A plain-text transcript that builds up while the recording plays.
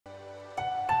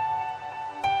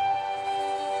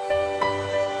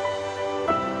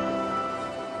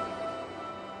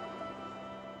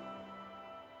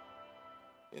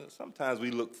sometimes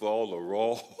we look for all the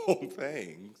wrong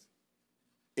things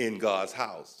in God's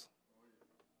house.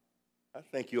 I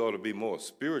think you ought to be more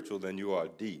spiritual than you are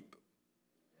deep.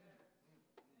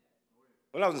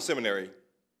 When I was in seminary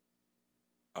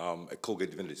at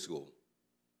Colgate Divinity School,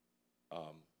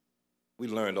 we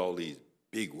learned all these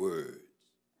big words,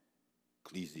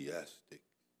 ecclesiastic.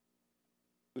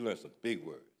 We learned some big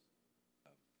words.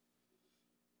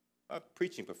 My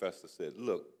preaching professor said,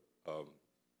 look,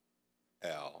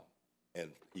 Al,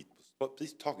 and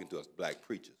he's talking to us black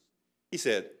preachers. He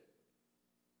said,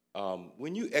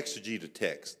 when you exegete a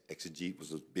text, exegete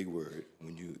was a big word,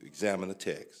 when you examine a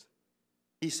text,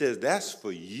 he says that's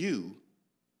for you,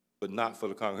 but not for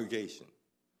the congregation.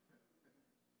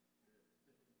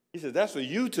 He said that's for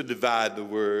you to divide the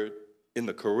word in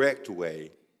the correct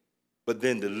way, but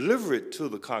then deliver it to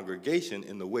the congregation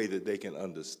in the way that they can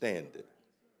understand it.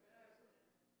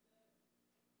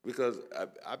 Because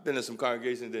I've been in some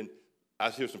congregations and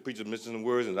I hear some preachers mention some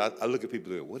words and I look at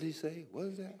people and go, what did he say? What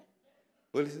is that?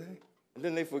 What did he say? And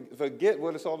then they forget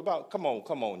what it's all about. Come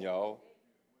on, y'all.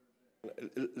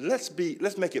 Let's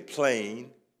make it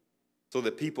plain so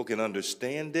that people can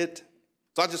understand it.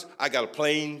 So I got a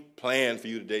plain plan for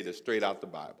you today that's straight out the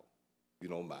Bible, if you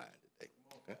don't mind today.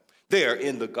 Okay? There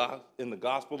in the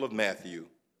Gospel of Matthew,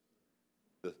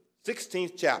 the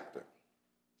 16th chapter,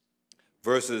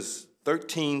 verses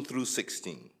 13 through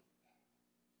 16.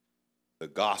 The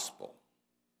Gospel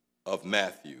of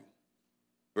Matthew,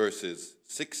 verses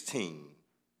 16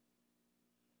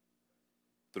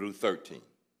 through 13.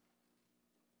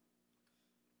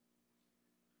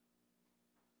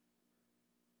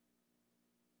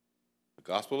 The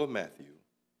Gospel of Matthew,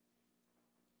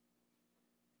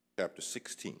 chapter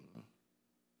 16,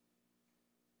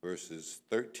 verses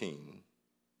 13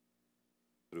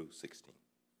 through 16.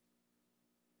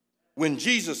 When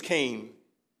Jesus came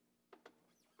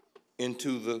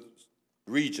into the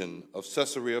region of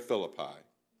Caesarea Philippi,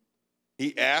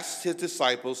 he asked his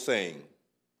disciples, saying,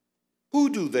 who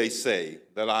do they say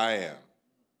that I am,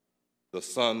 the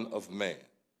Son of Man?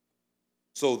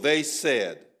 So they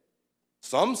said,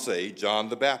 some say John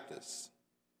the Baptist,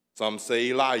 some say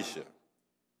Elijah,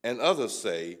 and others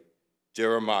say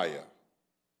Jeremiah,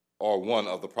 or one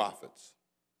of the prophets.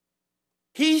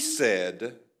 He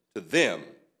said to them,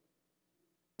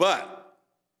 but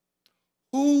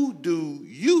who do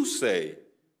you say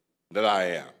that I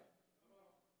am?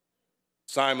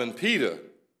 Simon Peter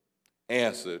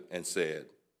answered and said,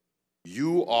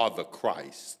 you are the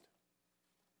Christ,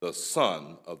 the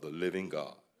Son of the living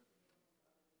God.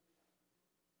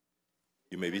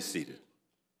 You may be seated.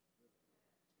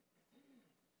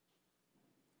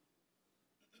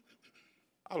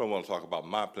 I don't want to talk about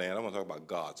my plan. I want to talk about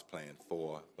God's plan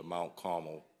for the Mount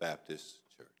Carmel Baptist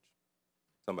Church.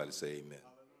 Somebody say amen.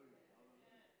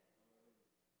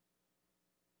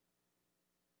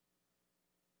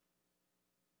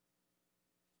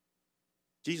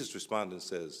 Jesus responded and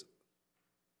says,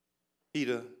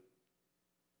 Peter,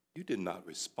 you did not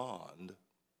respond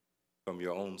from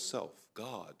your own self.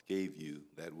 God gave you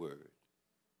that word.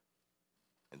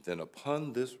 And then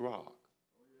upon this rock,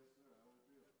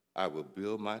 I will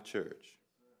build my church.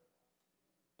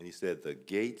 And he said, the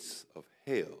gates of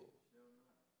hell,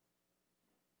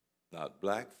 not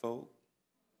black folk,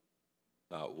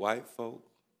 not white folk,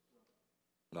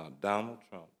 not Donald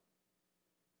Trump,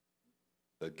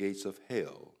 the gates of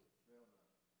hell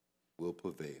will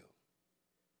prevail.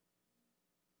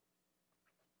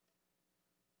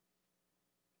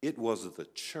 It was the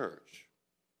church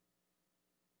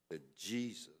that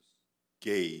Jesus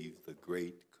gave the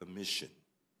Great Commission.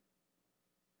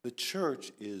 The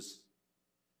church is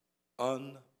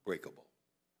unbreakable.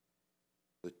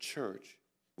 The church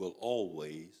will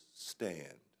always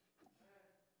stand.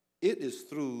 It is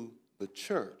through the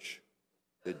church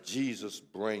that Jesus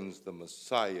brings the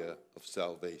Messiah of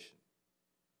salvation.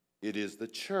 It is the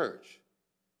church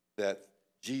that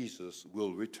Jesus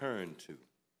will return to.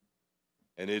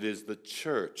 And it is the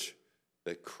church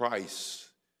that Christ,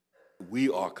 we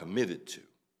are committed to.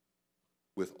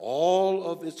 With all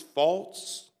of its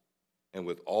faults and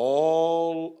with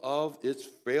all of its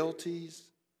frailties,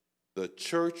 the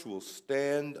church will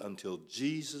stand until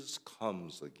Jesus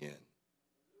comes again.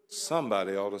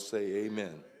 Somebody ought to say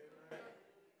amen.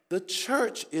 The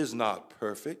church is not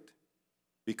perfect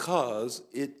because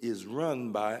it is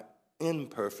run by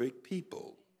imperfect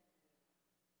people.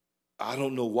 I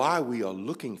don't know why we are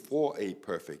looking for a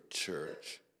perfect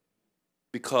church,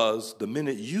 because the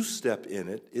minute you step in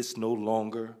it, it's no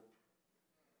longer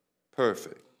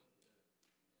perfect.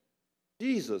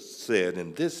 Jesus said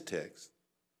in this text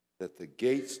that the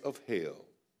gates of hell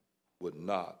would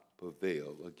not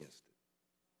prevail against it.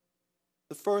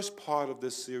 The first part of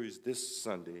this series this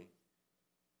Sunday,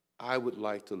 I would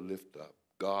like to lift up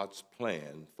God's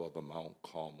plan for the Mount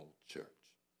Carmel Church.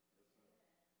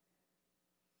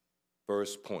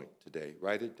 First point today,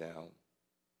 write it down.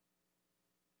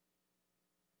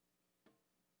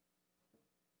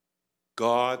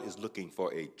 God is looking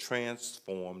for a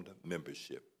transformed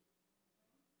membership.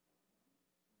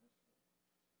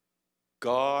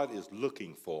 God is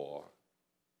looking for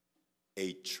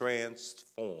a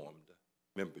transformed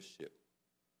membership.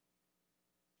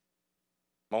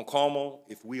 Mount Carmel,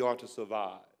 if we are to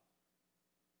survive,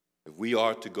 if we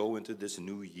are to go into this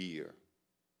new year,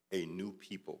 a new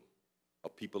people, a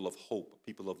people of hope, a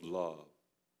people of love,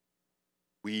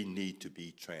 we need to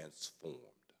be transformed.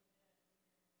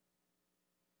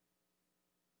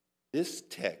 This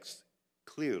text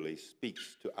clearly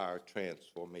speaks to our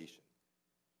transformation.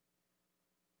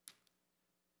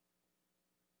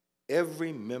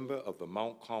 Every member of the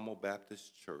Mount Carmel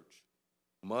Baptist Church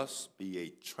must be a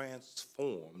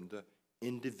transformed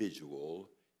individual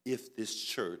if this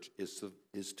church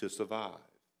is to survive.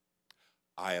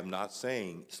 I am not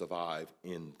saying survive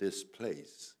in this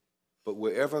place, but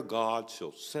wherever God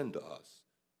shall send us,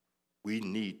 we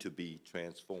need to be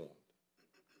transformed.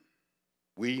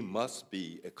 We must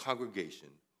be a congregation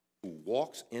who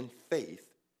walks in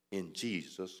faith in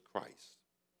Jesus Christ.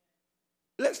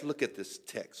 Let's look at this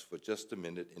text for just a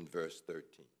minute in verse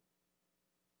 13.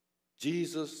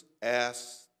 Jesus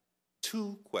asks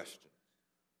two questions.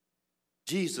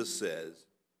 Jesus says,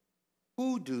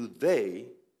 "Who do they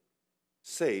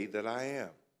say that I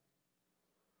am?"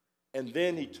 And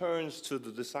then he turns to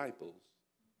the disciples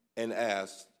and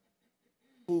asks,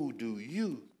 "Who do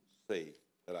you say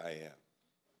that I am?"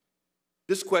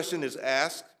 This question is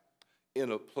asked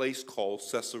in a place called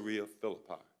Caesarea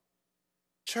Philippi.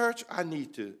 Church, I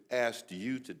need to ask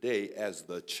you today as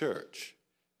the church,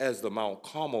 as the Mount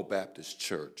Carmel Baptist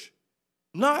Church,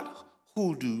 not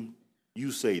who do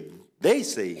you say they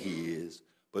say he is,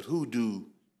 but who do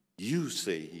you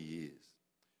say he is?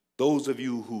 Those of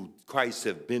you who Christ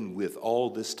have been with all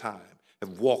this time,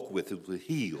 have walked with, who's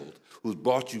healed, who's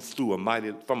brought you through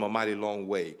from a mighty long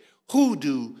way, who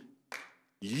do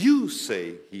you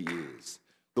say he is?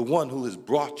 The one who has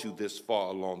brought you this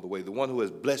far along the way, the one who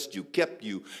has blessed you, kept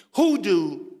you. Who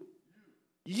do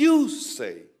you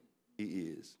say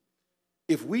he is?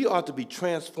 If we are to be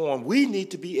transformed, we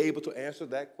need to be able to answer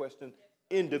that question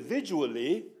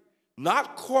individually,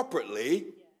 not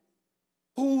corporately.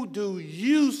 Who do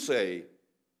you say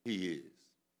he is?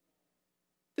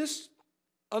 Just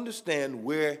understand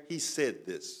where he said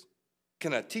this.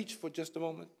 Can I teach for just a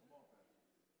moment?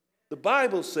 The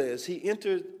Bible says he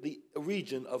entered the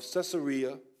region of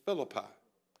Caesarea Philippi.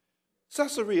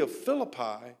 Caesarea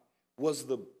Philippi was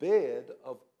the bed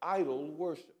of idol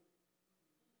worship.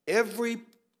 Every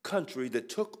country that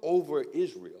took over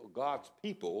Israel, God's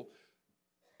people,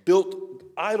 built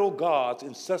idol gods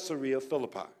in Caesarea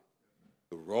Philippi.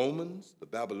 The Romans, the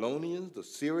Babylonians, the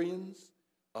Syrians,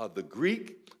 the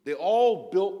Greek, they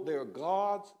all built their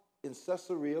gods in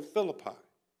Caesarea Philippi.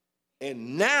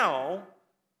 And now,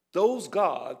 those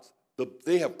gods,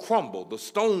 they have crumbled. The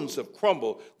stones have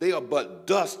crumbled. They are but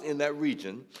dust in that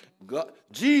region.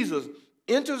 Jesus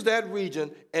enters that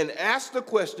region and asks the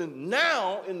question,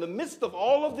 now, in the midst of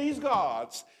all of these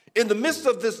gods, in the midst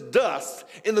of this dust,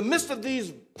 in the midst of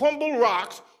these crumbled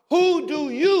rocks, who do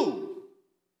you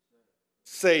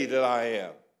say that I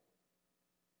am?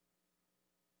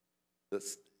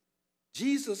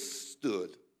 Jesus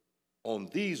stood on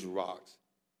these rocks,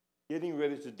 getting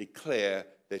ready to declare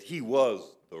that he was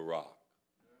the rock.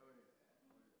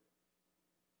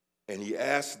 And he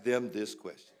asked them this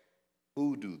question: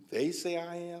 who do they say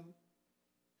I am?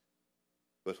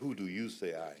 But who do you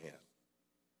say I am?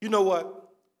 You know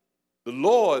what? The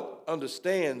Lord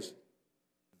understands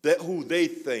that who they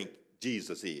think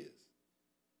Jesus is.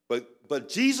 But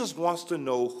Jesus wants to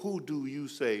know, who do you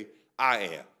say I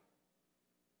am?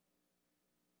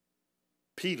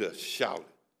 Peter shouted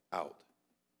out,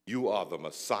 "You are the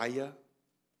Messiah.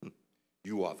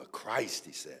 You are the Christ,"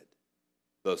 he said,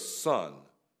 "the Son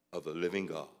of the living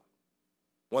God."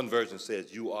 One version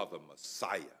says, "You are the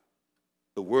Messiah."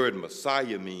 The word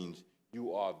Messiah means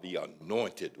you are the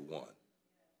anointed one.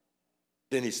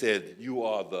 Then he said, "You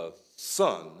are the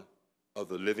Son of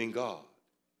the living God,"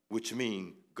 which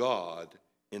means God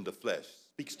in the flesh.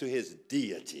 Speaks to his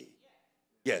deity.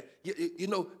 Yeah, you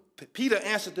know, Peter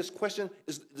answered this question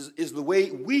is the way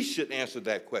we should answer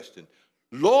that question.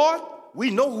 Lord, we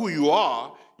know who you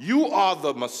are. You are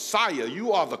the Messiah.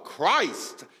 You are the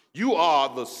Christ. You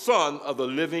are the Son of the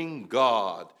living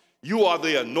God. You are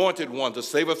the anointed one to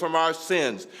save us from our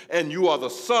sins, and you are the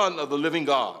Son of the living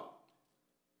God.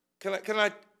 Can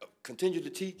I continue to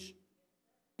teach?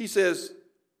 He says,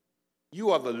 you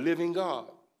are the living God.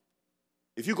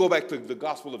 If you go back to the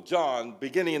Gospel of John,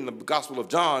 beginning in the Gospel of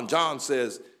John, John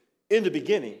says, in the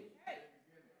beginning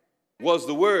was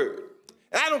the Word.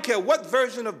 And I don't care what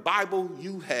version of Bible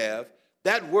you have,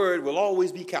 that word will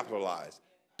always be capitalized.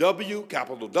 W,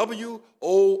 capital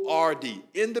W-O-R-D.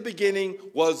 In the beginning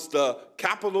was the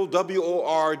capital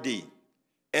W-O-R-D.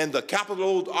 And the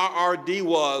capital R-R-D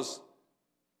was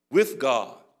with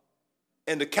God.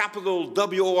 And the capital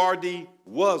W-O-R-D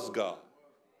was God.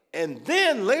 And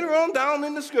then later on down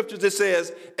in the scriptures it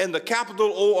says, and the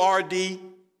capital O-R-D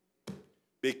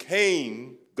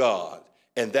became God.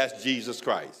 And that's Jesus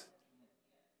Christ.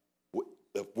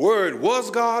 The Word was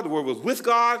God, the Word was with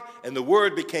God, and the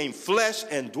Word became flesh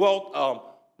and dwelt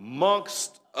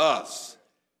amongst us.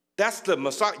 That's the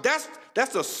Messiah.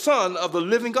 That's the Son of the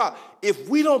living God. If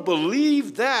we don't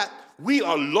believe that, we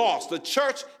are lost. The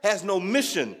church has no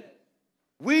mission.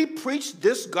 We preach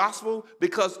this gospel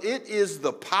because it is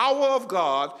the power of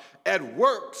God at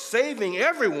work saving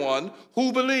everyone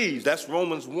who believes. That's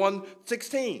Romans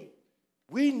 1:16.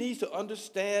 We need to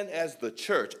understand as the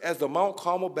church, as the Mount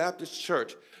Carmel Baptist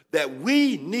Church, that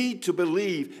we need to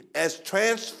believe as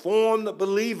transformed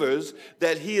believers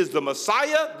that he is the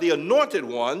Messiah, the anointed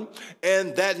one,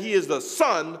 and that he is the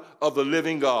Son of the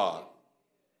living God.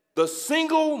 The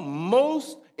single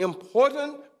most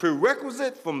important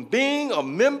prerequisite from being a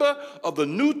member of the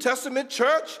New Testament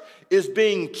church is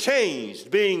being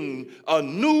changed, being a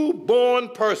newborn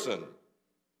person.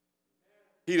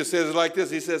 Peter says it like this.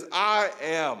 He says, I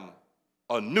am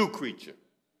a new creature.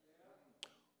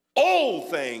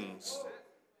 Old things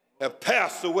have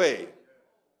passed away.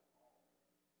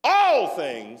 All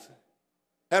things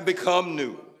have become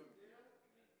new.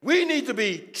 We need to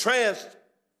be transformed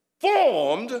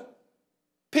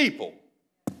people.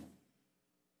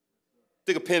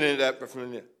 Stick a pin in that for a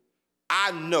minute.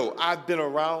 I know I've been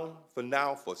around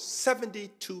for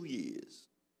 72 years.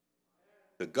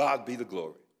 To God be the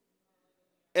glory.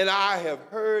 And I have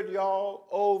heard y'all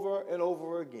over and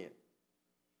over again.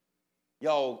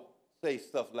 Y'all say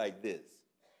stuff like this.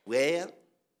 Well,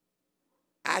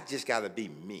 I just got to be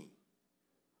me.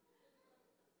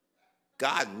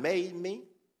 God made me,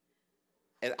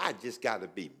 and I just got to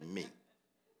be me.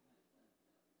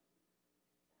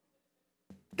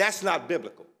 That's not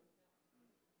biblical.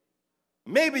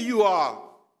 Maybe you are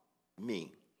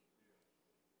me.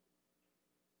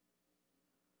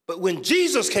 But when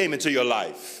Jesus came into your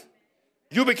life,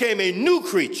 you became a new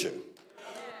creature.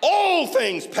 All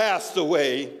things passed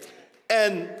away,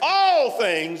 and all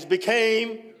things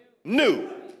became new.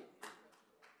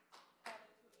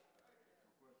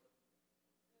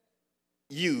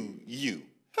 You.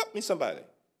 Help me, somebody.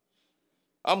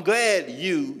 I'm glad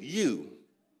you.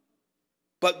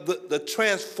 But the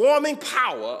transforming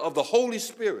power of the Holy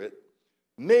Spirit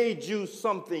made you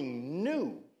something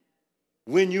new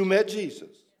when you met Jesus.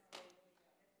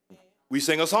 We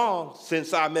sing a song,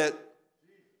 Since I Met.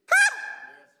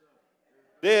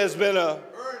 There's been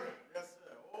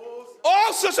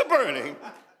such a burning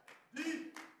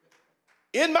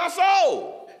in my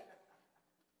soul.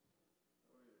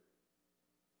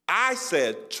 I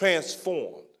said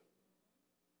transformed.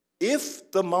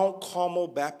 If the Mount Carmel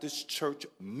Baptist Church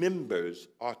members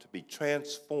are to be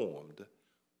transformed,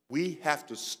 we have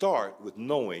to start with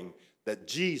knowing that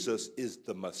Jesus is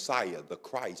the Messiah, the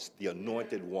Christ, the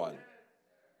anointed one,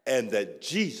 and that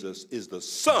Jesus is the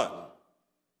Son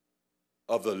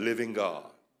of the living God,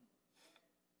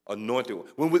 anointed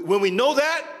one. When we know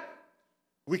that,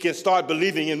 we can start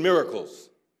believing in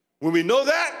miracles. When we know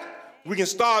that, we can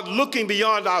start looking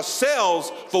beyond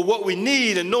ourselves for what we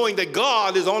need and knowing that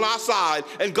God is on our side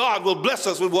and God will bless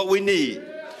us with what we need.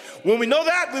 When we know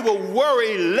that, we will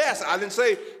worry less. I didn't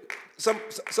say,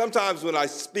 sometimes when I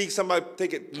speak, somebody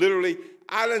take it literally.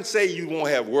 I didn't say you won't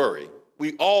have worry.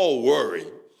 We all worry.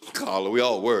 Carla, we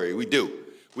all worry. We do.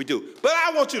 But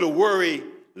I want you to worry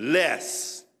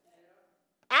less.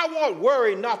 I want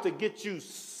worry not to get you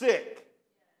sick.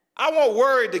 I want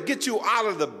worry to get you out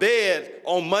of the bed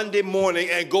on Monday morning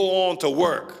and go on to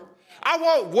work. I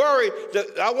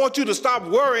want you to stop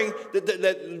worrying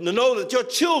to know that your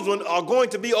children are going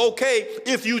to be okay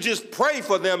if you just pray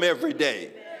for them every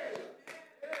day.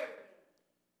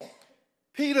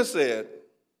 Peter said,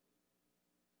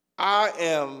 I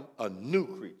am a new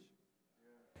creature.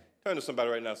 Turn to somebody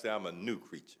right now and say, I'm a new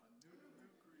creature.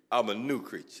 I'm a new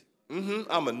creature.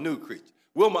 I'm a new creature.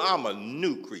 Wilma, I'm a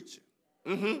new creature.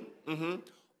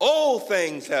 Old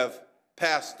things have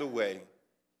passed away.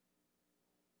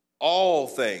 all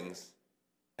things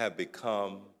have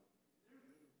become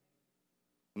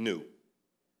new.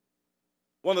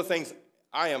 One of the things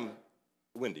I am,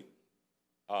 Wendy,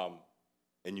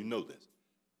 and you know this,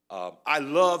 I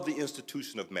love the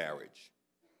institution of marriage.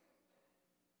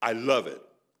 I love it.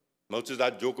 Much as I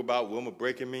joke about Wilma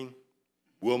breaking me,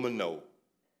 Wilma know.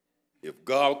 If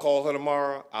God calls her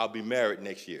tomorrow, I'll be married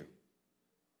next year.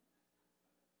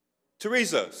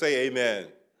 Teresa, say amen.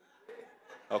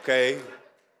 Okay?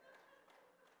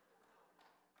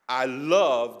 I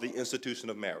love the institution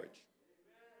of marriage.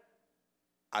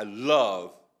 I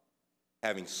love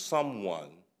having someone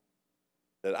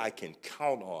that I can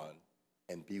count on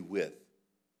and be with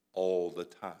all the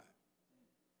time.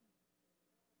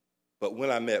 But when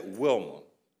I met Wilma,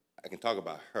 I can talk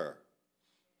about her.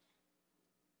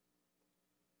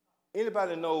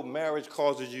 Anybody know marriage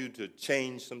causes you to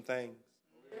change some things?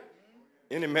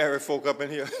 Any married folk up in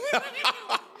here?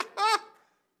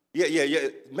 Yeah.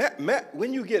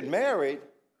 When you get married,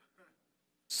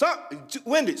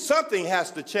 Wendy, something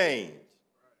has to change.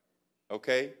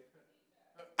 Okay?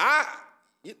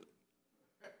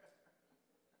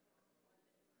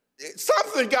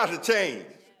 Something got to change.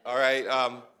 All right?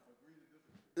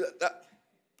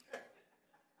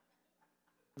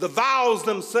 The vows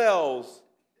themselves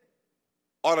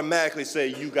automatically say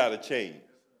you got to change.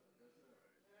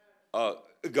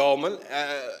 Goldman,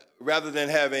 rather than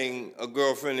having a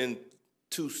girlfriend in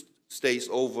 2 states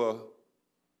over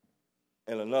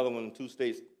and another one in 2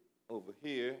 states over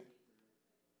here,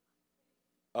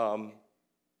 I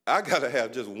got to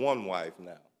have just one wife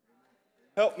now.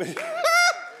 Help me.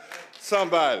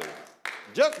 Somebody.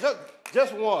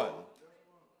 Just one.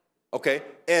 Okay?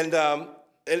 And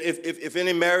if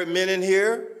any married men in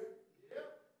here,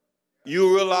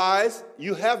 you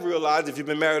have realized, if you've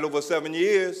been married over 7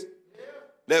 years,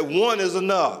 that one is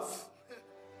enough.